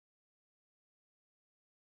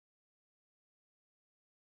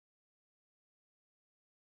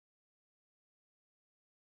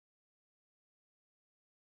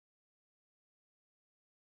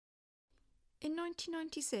In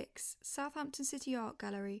 1996, Southampton City Art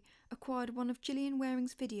Gallery acquired one of Gillian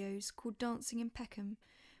Waring's videos called Dancing in Peckham,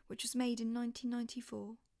 which was made in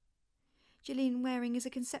 1994. Gillian Waring is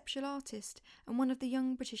a conceptual artist and one of the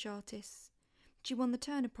young British artists. She won the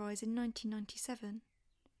Turner Prize in 1997.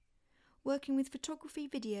 Working with photography,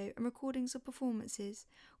 video and recordings of performances,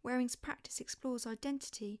 Waring's practice explores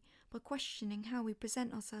identity by questioning how we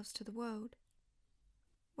present ourselves to the world.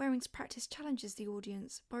 Waring's practice challenges the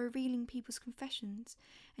audience by revealing people's confessions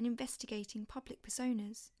and investigating public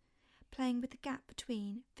personas, playing with the gap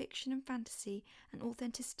between fiction and fantasy and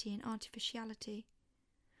authenticity and artificiality.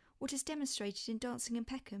 What is demonstrated in Dancing in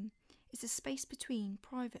Peckham is the space between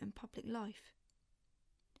private and public life.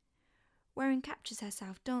 Waring captures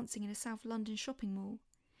herself dancing in a South London shopping mall.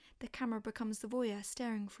 The camera becomes the voyeur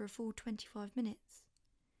staring for a full 25 minutes.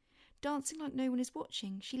 Dancing like no one is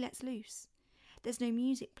watching, she lets loose. There's no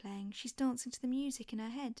music playing, she's dancing to the music in her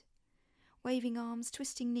head, waving arms,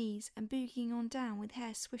 twisting knees and boogieing on down with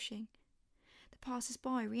hair swishing. The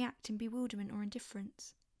passers-by react in bewilderment or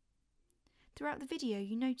indifference. Throughout the video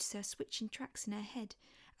you notice her switching tracks in her head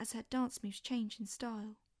as her dance moves change in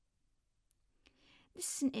style.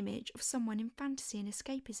 This is an image of someone in fantasy and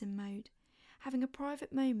escapism mode, having a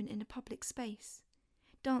private moment in a public space,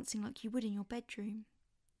 dancing like you would in your bedroom.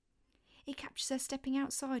 It captures her stepping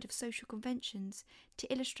outside of social conventions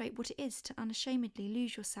to illustrate what it is to unashamedly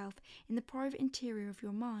lose yourself in the private interior of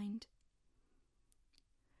your mind.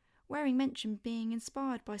 Waring mentioned being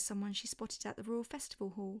inspired by someone she spotted at the Royal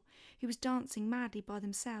Festival Hall who was dancing madly by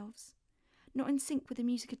themselves, not in sync with the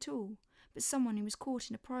music at all, but someone who was caught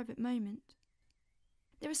in a private moment.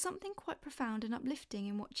 There is something quite profound and uplifting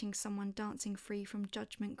in watching someone dancing free from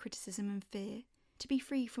judgment, criticism and fear, to be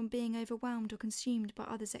free from being overwhelmed or consumed by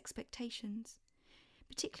others' expectations,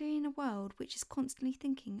 particularly in a world which is constantly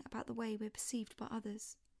thinking about the way we're perceived by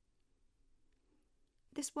others.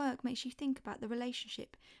 This work makes you think about the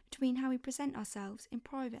relationship between how we present ourselves in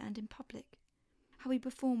private and in public, how we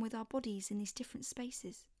perform with our bodies in these different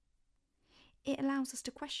spaces. It allows us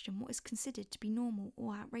to question what is considered to be normal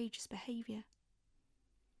or outrageous behaviour.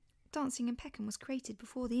 Dancing in Peckham was created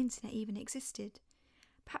before the internet even existed.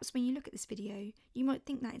 Perhaps when you look at this video, you might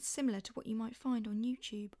think that it's similar to what you might find on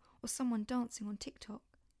YouTube or someone dancing on TikTok.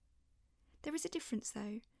 There is a difference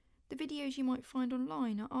though. The videos you might find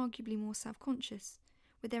online are arguably more self-conscious,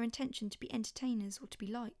 with their intention to be entertainers or to be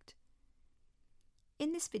liked.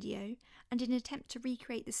 In this video, and in an attempt to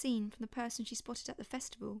recreate the scene from the person she spotted at the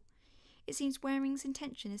festival, it seems Waring's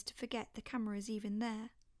intention is to forget the camera is even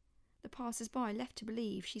there. The passers-by left to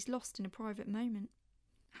believe she's lost in a private moment.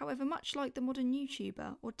 However, much like the modern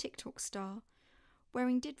YouTuber or TikTok star,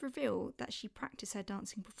 Waring did reveal that she practiced her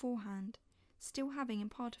dancing beforehand, still having in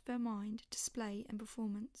part of her mind display and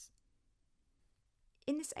performance.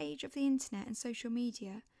 In this age of the internet and social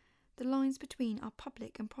media, the lines between our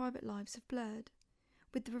public and private lives have blurred,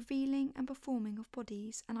 with the revealing and performing of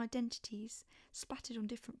bodies and identities splattered on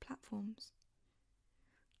different platforms.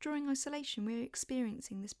 During isolation, we are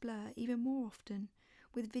experiencing this blur even more often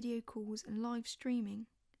with video calls and live streaming.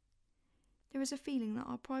 There is a feeling that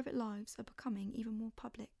our private lives are becoming even more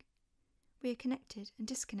public. We are connected and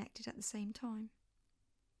disconnected at the same time.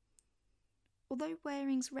 Although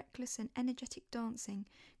Waring's reckless and energetic dancing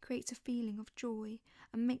creates a feeling of joy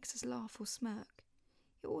and makes us laugh or smirk,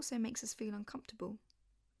 it also makes us feel uncomfortable.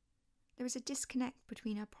 There is a disconnect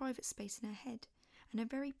between her private space in her head and her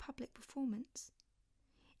very public performance.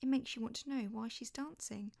 It makes you want to know why she's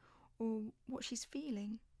dancing or what she's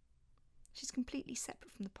feeling. She's completely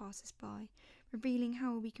separate from the passers-by, revealing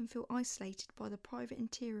how we can feel isolated by the private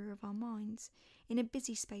interior of our minds in a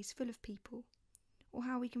busy space full of people, or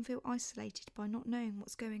how we can feel isolated by not knowing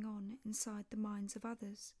what's going on inside the minds of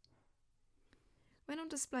others. When on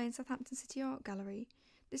display in Southampton City Art Gallery,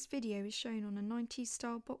 this video is shown on a 90s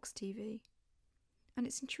style box TV, and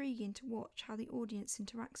it's intriguing to watch how the audience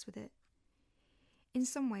interacts with it. In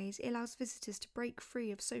some ways, it allows visitors to break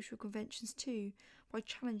free of social conventions too by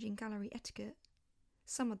challenging gallery etiquette.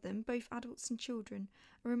 Some of them, both adults and children,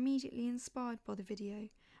 are immediately inspired by the video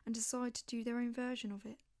and decide to do their own version of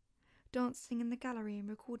it, dancing in the gallery and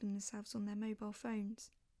recording themselves on their mobile phones.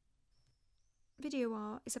 Video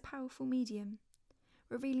art is a powerful medium,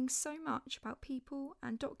 revealing so much about people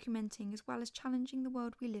and documenting as well as challenging the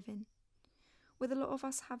world we live in. With a lot of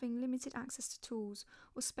us having limited access to tools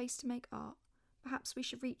or space to make art, perhaps we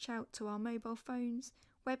should reach out to our mobile phones,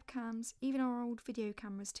 webcams, even our old video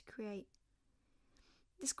cameras to create.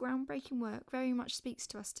 This groundbreaking work very much speaks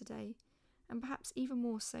to us today, and perhaps even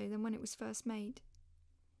more so than when it was first made.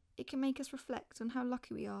 It can make us reflect on how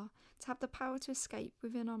lucky we are to have the power to escape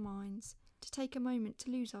within our minds to take a moment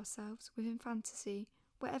to lose ourselves within fantasy,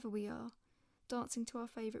 wherever we are, dancing to our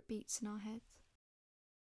favourite beats in our heads.